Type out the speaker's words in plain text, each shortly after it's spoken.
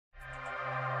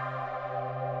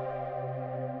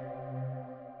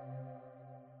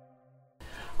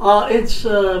It's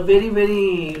very,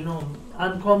 very,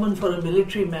 uncommon for a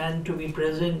military man to be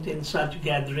present in such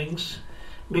gatherings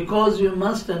because you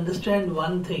must understand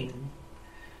one thing.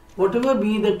 Whatever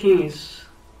be the case,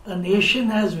 a nation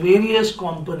has various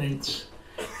components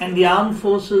and the armed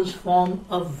forces form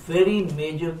a very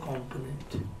major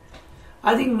component.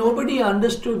 I think nobody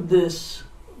understood this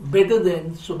better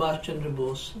than Subhash Chandra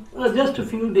Bose. Just a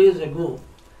few days ago,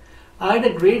 I had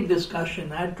a great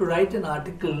discussion. I had to write an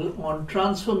article on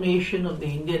transformation of the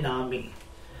Indian Army.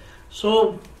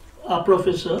 So, a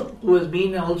professor who has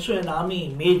been also an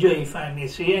army major, if I may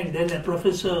say, and then a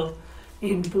professor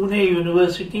in Pune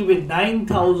University with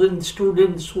 9,000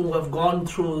 students who have gone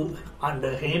through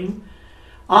under him,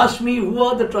 asked me who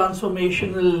are the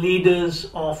transformational leaders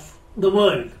of the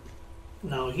world.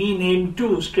 Now, he named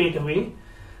two straight away,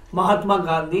 Mahatma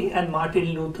Gandhi and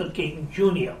Martin Luther King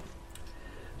Jr.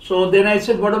 So then I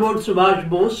said, what about Subhash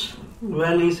Bose?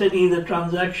 Well, he said he's a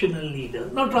transactional leader.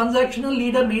 Now, transactional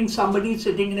leader means somebody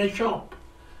sitting in a shop.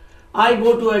 I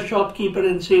go to a shopkeeper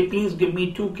and say, please give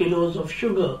me 2 kilos of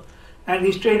sugar. And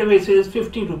he straight away says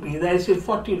 50 rupees. I say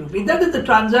 40 rupees. That is the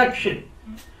transaction.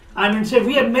 Say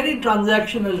we have many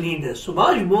transactional leaders.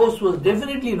 Subhash Bose was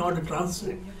definitely not a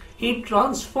transaction. He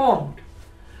transformed.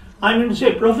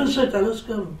 Say Professor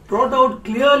Taloskar brought out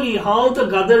clearly how the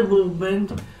Gadar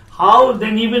movement, how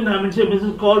then even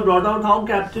Mrs. Kaul brought out how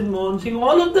Captain Mohan Singh,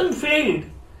 all of them failed.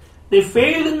 They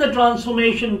failed in the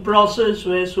transformation process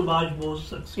where Subhash Bose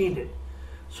succeeded.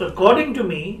 So according to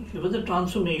me, he was a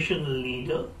transformational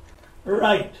leader.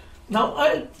 Right. Now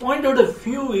I'll point out a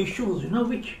few issues,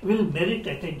 which will merit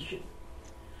attention.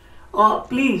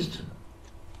 Please,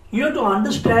 you have to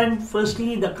understand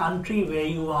firstly the country where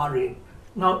you are in.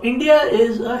 Now India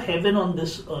is a heaven on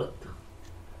this earth.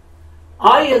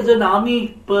 I, as an army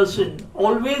person,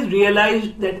 always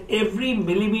realized that every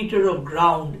millimeter of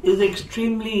ground is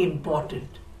extremely important.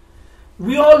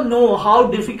 We all know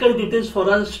how difficult it is for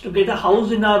us to get a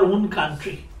house in our own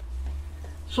country.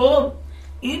 So,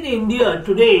 in India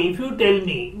today, if you tell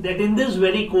me that in this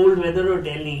very cold weather of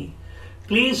Delhi,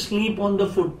 please sleep on the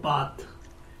footpath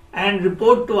and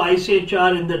report to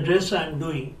ICHR in the dress I am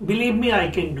doing, believe me,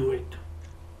 I can do it.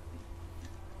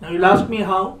 Now you'll ask me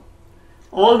how?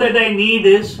 All that I need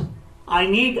is, I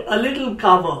need a little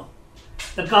cover.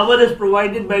 The cover is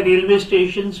provided by railway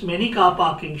stations, many car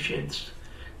parking sheds.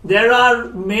 There are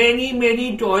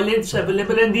many toilets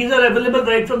available, and these are available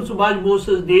right from Subhash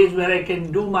Bose's days, where I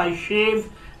can do my shave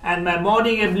and my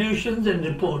morning ablutions and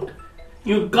report.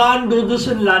 You can't do this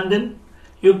in London.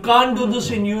 You can't do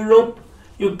this in Europe.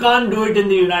 You can't do it in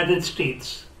the United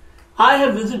States. I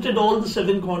have visited all the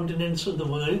 7 continents of the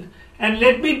world, and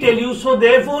let me tell you, so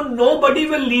therefore nobody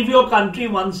will leave your country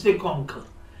once they conquer.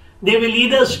 They will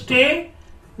either stay.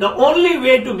 The only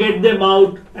way to get them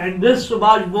out, and this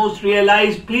Subhash Bose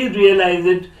realized, please realize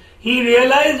it, he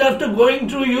realized after going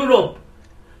through Europe,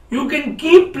 you can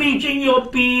keep preaching your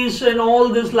peace and all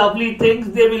these lovely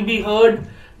things, they will be heard.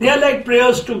 They are like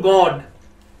prayers to God.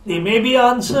 They may be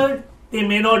answered, they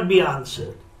may not be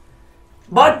answered.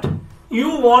 But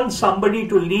you want somebody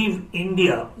to leave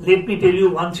India, let me tell you,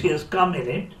 once he has come in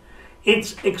it,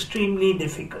 it's extremely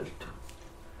difficult.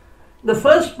 The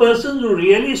first person who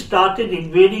really started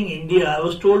invading India, I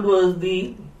was told, was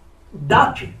the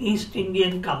Dutch East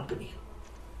Indian Company.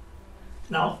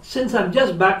 Now, since I'm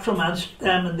just back from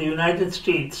Amsterdam in the United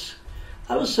States,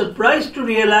 I was surprised to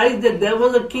realize that there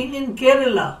was a king in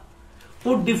Kerala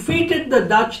who defeated the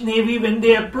Dutch Navy when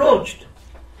they approached.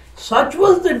 Such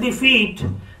was the defeat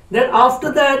that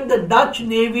after that the Dutch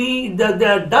Navy,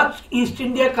 the Dutch East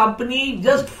India Company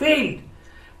just failed.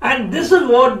 And this is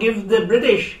what gives the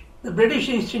British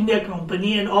East India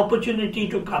Company an opportunity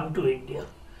to come to India.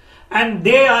 And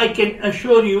they, I can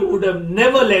assure you, would have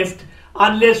never left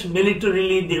unless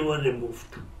militarily they were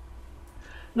removed.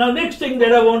 Now, next thing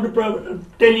that I want to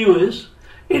tell you is,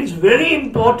 it's very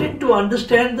important to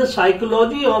understand the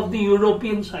psychology of the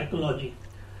European psychology.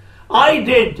 I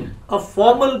did a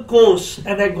formal course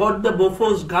and I got the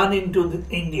Bofors gun into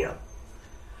India.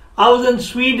 I was in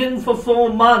Sweden for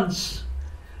 4 months.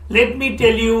 Let me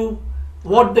tell you,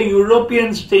 what the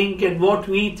Europeans think and what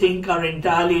we think are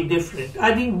entirely different.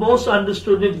 I think Bose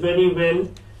understood it very well.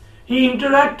 He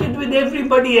interacted with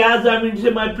everybody, as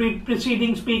my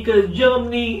preceding speakers,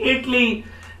 Germany, Italy.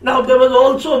 Now there was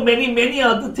also many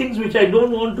other things which I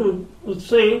don't want to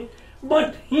say,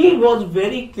 but he was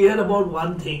very clear about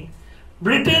one thing.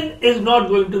 Britain is not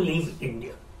going to leave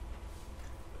India.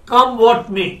 Come what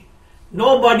may,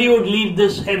 nobody would leave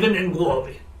this heaven and go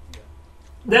away.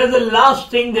 There's the last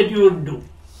thing that you would do.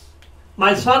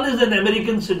 My son is an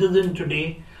American citizen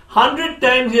today. 100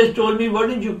 times he has told me, why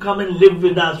don't you come and live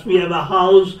with us? We have a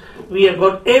house, we have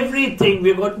got everything, we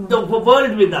have got the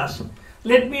world with us.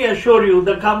 Let me assure you,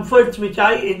 the comforts which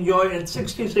I enjoy at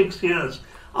 66 years,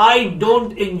 I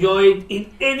don't enjoy it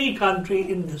in any country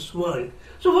in this world.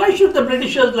 So why should the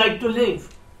Britishers like to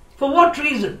live? For what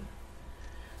reason?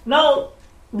 Now,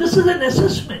 this is an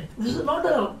assessment. This is not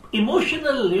an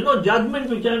emotional, judgment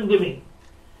which I am giving.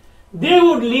 They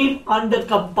would leave under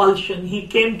compulsion. He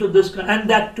came to this, and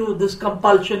that too, this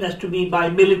compulsion has to be by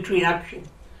military action.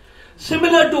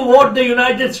 Similar to what the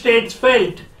United States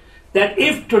felt, that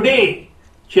if today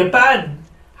Japan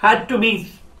had to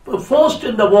be forced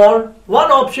in the war, one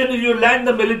option is you land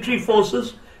the military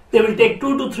forces, they will take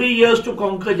 2 to 3 years to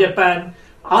conquer Japan.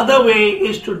 Other way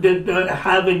is to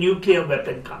have a nuclear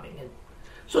weapon coming in.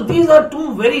 So these are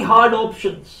two very hard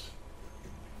options.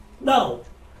 Now,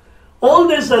 all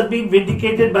this has been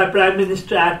vindicated by Prime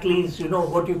Minister Attlee's,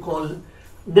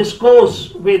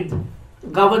 discourse with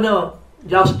Governor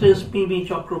Justice P.B.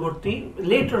 Chakraborty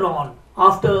later on,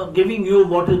 after giving you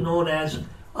what is known as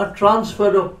a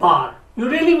transfer of power. You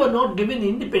really were not given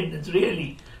independence,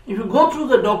 really. If you go through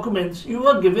the documents, you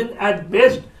were given at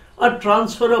best a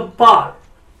transfer of power.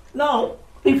 Now,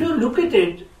 if you look at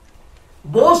it,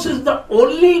 Bose is the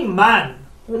only man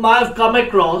whom I have come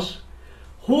across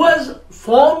who has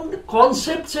formed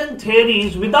concepts and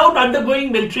theories without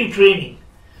undergoing military training.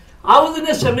 I was in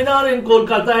a seminar in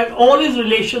Kolkata and all his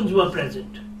relations were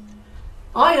present.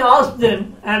 I asked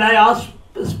them, and I asked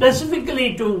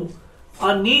specifically to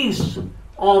a niece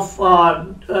of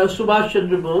Subhash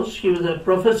Chandra Bose, she was a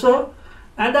professor,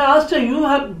 and I asked her, you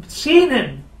have seen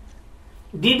him.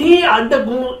 Did he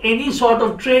undergo any sort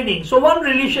of training? So one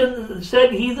relation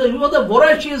said he was a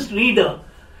voracious reader.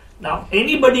 Now,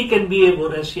 anybody can be a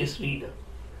voracious reader.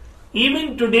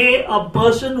 Even today, a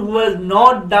person who has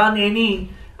not done any,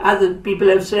 as people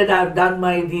have said, I have done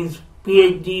these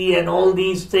PhD and all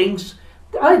these things.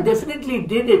 I definitely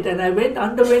did it, and I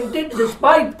underwent it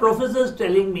despite professors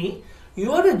telling me,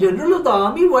 you are a general of the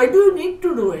army, why do you need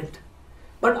to do it?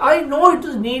 But I know it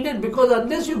is needed because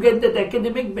unless you get that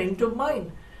academic bent of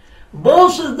mind.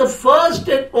 Bose is the first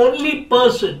and only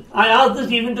person. I asked this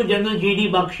even to General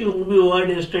G.D. Bakshi, whom you heard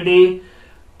yesterday.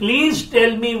 Please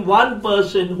tell me one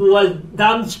person who has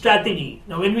done strategy.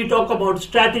 Now, when we talk about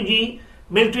strategy,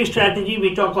 military strategy,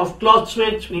 we talk of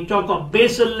Clausewitz, we talk of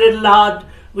Basil Lillard,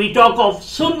 we talk of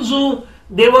Sun Tzu.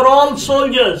 They were all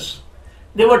soldiers.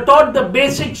 They were taught the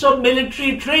basics of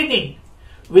military training.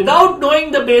 Without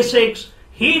knowing the basics,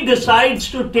 he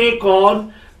decides to take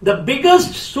on the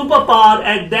biggest superpower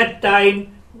at that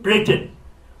time, Britain.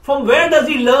 From where does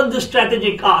he learn the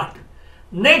strategic art?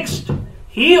 Next,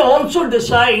 he also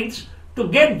decides to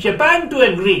get Japan to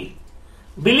agree.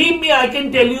 Believe me, I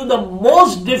can tell you the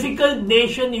most difficult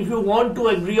nation if you want to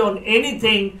agree on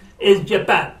anything is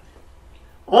Japan.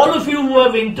 All of you who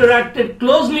have interacted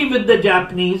closely with the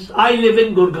Japanese, I live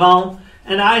in Gurgaon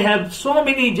and I have so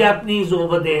many Japanese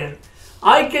over there.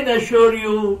 I can assure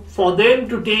you, for them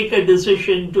to take a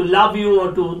decision to love you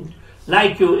or to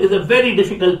like you is a very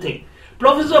difficult thing.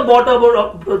 Professor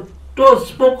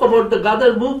spoke about the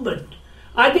Gadar movement.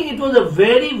 I think it was a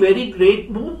very, very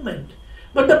great movement.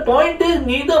 But the point is,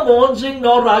 neither Mohan Singh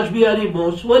nor Rajbihari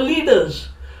Bose were leaders.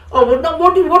 Now,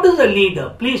 what is a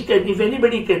leader? Please tell me if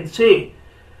anybody can say.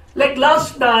 Like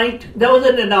last night, there was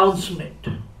an announcement.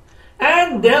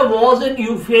 And there was an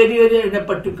euphoria in a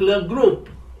particular group.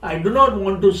 I do not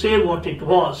want to say what it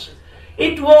was.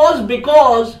 It was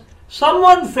because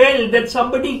someone felt that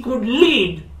somebody could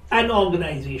lead an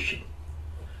organization.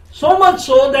 So much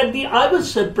so that I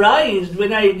was surprised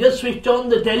when I just switched on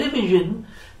the television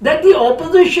that the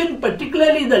opposition,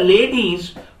 particularly the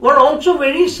ladies, were also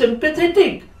very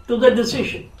sympathetic to the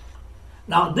decision.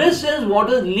 Now this is what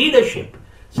is leadership.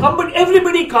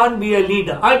 Everybody can't be a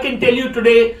leader. I can tell you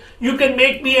today, you can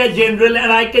make me a general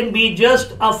and I can be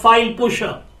just a file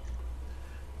pusher.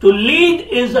 To lead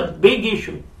is a big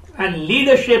issue, and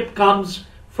leadership comes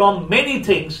from many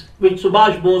things which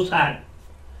Subhash Bose had.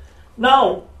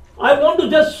 Now, I want to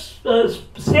just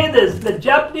say this, the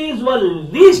Japanese were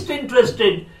least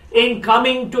interested in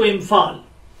coming to Imphal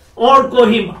or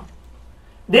Kohima.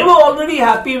 They were already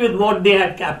happy with what they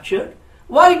had captured.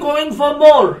 Why going for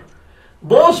more?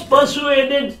 Bose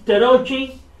persuaded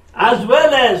Terauchi as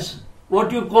well as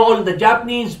what you call the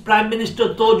Japanese Prime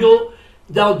Minister Tojo.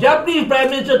 The Japanese Prime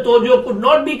Minister Tojo could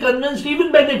not be convinced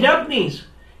even by the Japanese.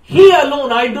 He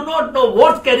alone, I do not know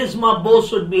what charisma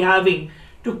Bose would be having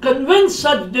to convince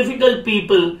such difficult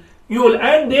people.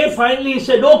 And they finally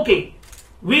said, okay,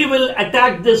 we will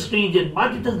attack this region.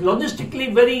 But it is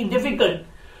logistically very difficult.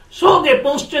 So they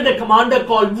posted a commander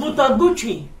called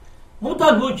Mutaguchi.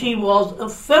 Mutaguchi was a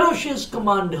ferocious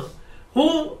commander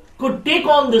who could take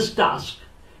on this task.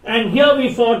 And here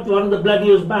we fought one of the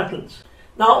bloodiest battles.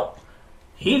 Now,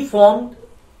 he formed,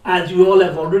 as you all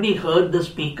have already heard the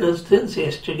speakers since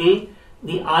yesterday,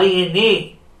 the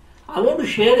INA. I want to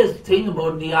share a thing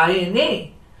about the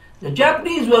INA. The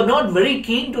Japanese were not very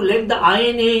keen to let the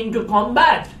INA into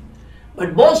combat.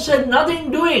 But Bose said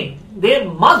nothing doing. They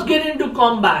must get into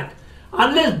combat.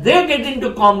 Unless they get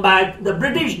into combat, the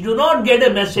British do not get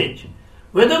a message,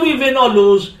 whether we win or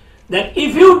lose, that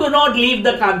if you do not leave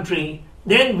the country,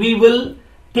 then we will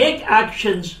take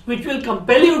actions which will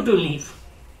compel you to leave.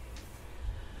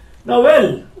 Now,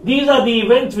 well, these are the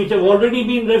events which have already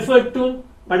been referred to,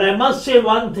 but I must say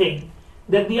one thing,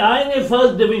 that the INA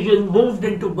 1st Division moved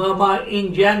into Burma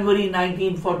in January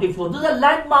 1944. This is a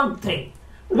landmark thing.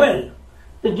 Well,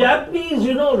 the Japanese,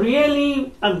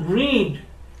 really agreed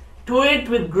to it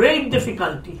with great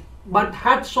difficulty. But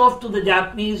hats off to the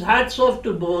Japanese, hats off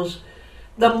to Bose.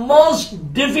 The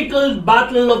most difficult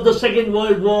battle of the Second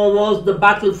World War was the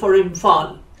battle for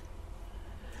Imphal.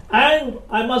 And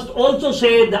I must also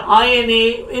say the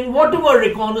INA, in whatever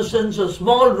reconnaissance or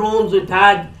small roles it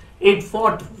had, it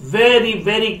fought very,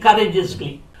 very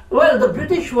courageously. Well, the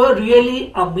British were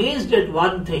really amazed at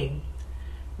one thing,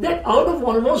 that out of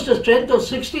almost a strength of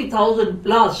 60,000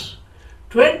 plus,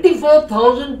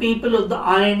 24,000 people of the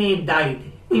INA died.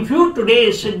 If you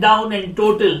today sit down and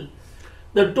total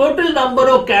the total number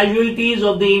of casualties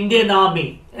of the Indian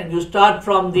Army, and you start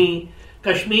from the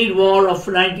Kashmir War of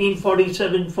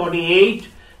 1947-48,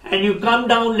 and you come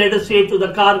down, let us say, to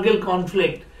the Kargil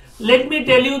conflict, let me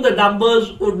tell you, the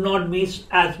numbers would not be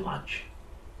as much.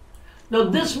 Now,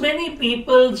 this many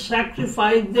people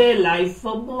sacrificed their life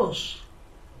for Bose.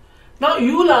 Now,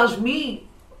 you'll ask me,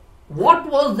 what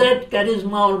was that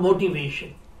charisma or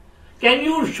motivation? Can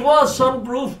you show us some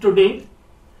proof today?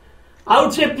 I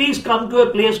would say, please come to a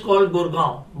place called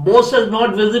Gurgaon. Bose has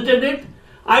not visited it.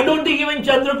 I don't think even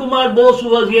Chandrakumar Bose, who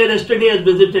was here yesterday, has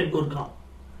visited Gurgaon.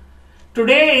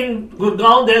 Today in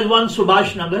Gurgaon, there is one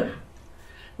Subhash Nagar.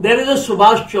 There is a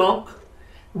Subhash Chowk.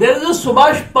 There is a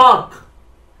Subhash Park.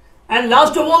 And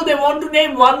last of all, they want to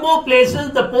name one more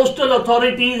places. The postal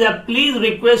authorities have please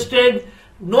requested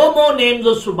no more names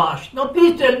of Subhash. Now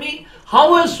please tell me,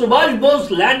 how has Subhash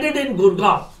Bose landed in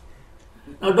Gurgaon?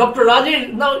 Now Dr.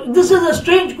 Rajesh, now this is a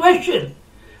strange question.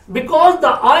 Because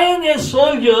the INA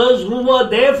soldiers who were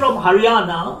there from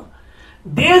Haryana,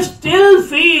 they still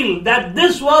feel that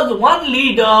this was one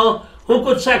leader who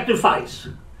could sacrifice.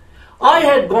 I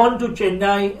had gone to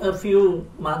Chennai a few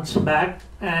months back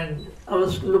and I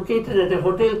was located at a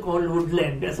hotel called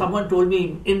Woodland. Someone told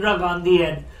me Indira Gandhi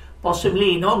had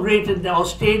possibly inaugurated or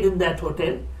stayed in that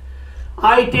hotel.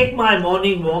 I take my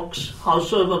morning walks,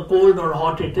 howsoever cold or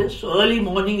hot it is. So early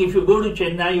morning, if you go to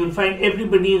Chennai, you'll find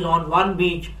everybody is on one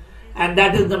beach, and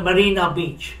that is the Marina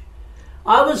Beach.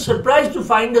 I was surprised to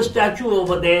find a statue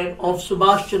over there of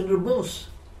Subhash Chandra Bose.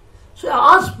 So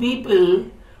I asked people,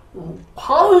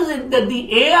 how is it that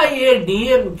the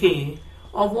AIA-DMK,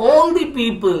 of all the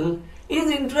people, is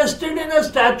interested in a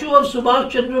statue of Subhash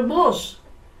Chandra Bose?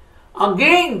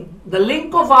 Again, the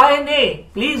link of INA,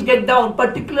 please get down,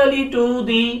 particularly to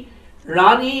the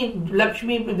Rani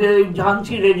Lakshmi, the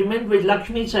Jhansi regiment which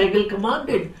Lakshmi Sehgal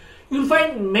commanded. You'll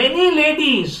find many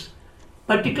ladies,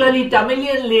 particularly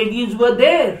Tamilian ladies, were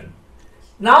there.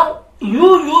 Now,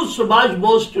 you use Subhash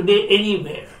Bose today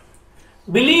anywhere.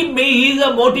 Believe me, he is a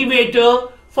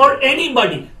motivator for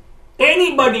anybody.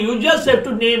 Anybody, you just have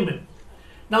to name him.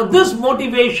 Now, this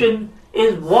motivation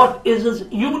is what is his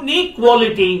unique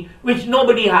quality which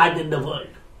nobody had in the world.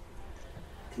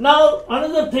 Now,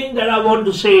 another thing that I want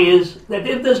to say is that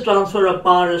if this transfer of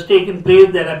power has taken place,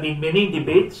 there have been many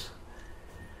debates.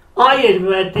 I have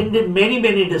attended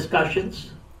many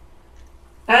discussions.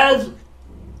 As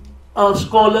a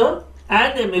scholar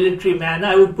and a military man,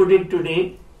 I would put it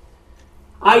today,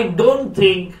 I don't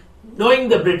think, knowing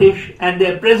the British and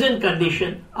their present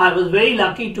condition, I was very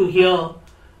lucky to hear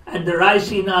at the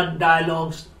Raisina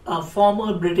dialogues a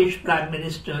former British Prime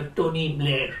Minister, Tony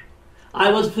Blair.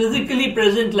 I was physically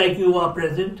present like you are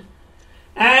present.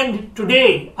 And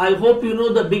today, I hope you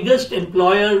know the biggest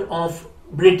employer of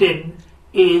Britain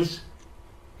is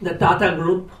the Tata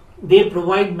Group. They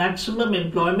provide maximum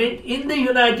employment in the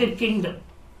United Kingdom.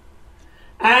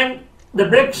 And the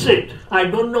Brexit, I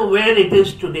don't know where it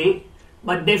is today,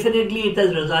 but definitely it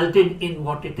has resulted in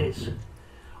what it is.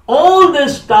 All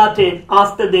this started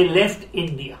after they left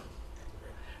India.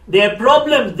 Their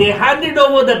problems, they handed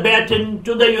over the baton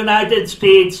to the United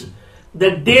States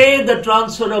the day the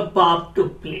transfer of power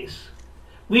took place.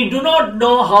 We do not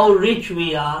know how rich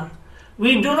we are.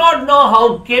 We do not know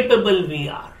how capable we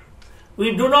are.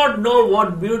 We do not know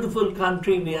what beautiful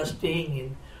country we are staying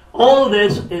in. All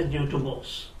this is due to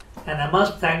Bose. And I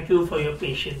must thank you for your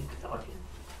patience.